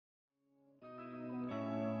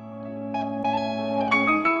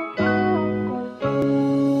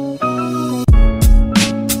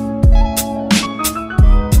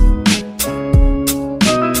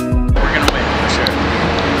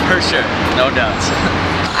no doubts.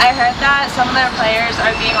 I heard that some of their players are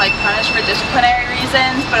being punished for disciplinary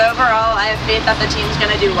reasons, but overall I have faith that the team's going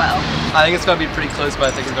to do well. I think it's going to be pretty close, but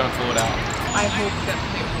I think we're going to pull it out. I hope that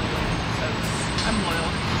they will win because I'm loyal.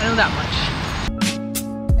 I know that much.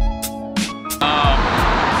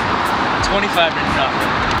 25 to nothing.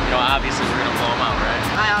 You know, obviously we're going to blow them out, right?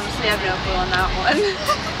 I honestly have no clue on that one.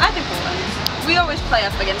 I think we'll win. We always play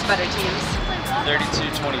up against better teams.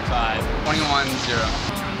 32-25.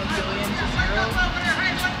 21-0.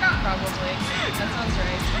 Probably. That sounds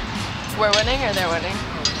right. We're winning or they're winning?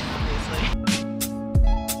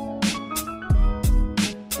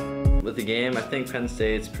 With the game, I think Penn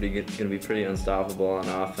State's going to be pretty unstoppable on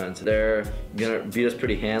offense. They're going to beat us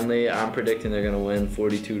pretty handily. I'm predicting they're going to win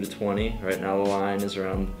 42-20. Right now the line is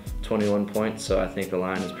around 21 points, so I think the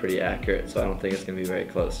line is pretty accurate, so I don't think it's going to be very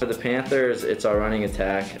close. For the Panthers, it's our running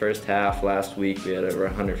attack. First half last week, we had over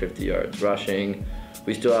 150 yards rushing.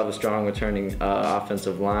 We still have a strong returning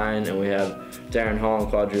offensive line, and we have Darren Hall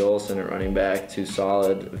and Quadri Olson at running back, two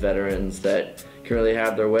solid veterans that can really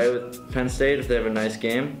have their way with Penn State if they have a nice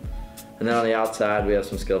game. And then on the outside, we have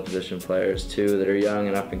some skill position players too that are young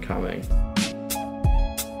and up and coming.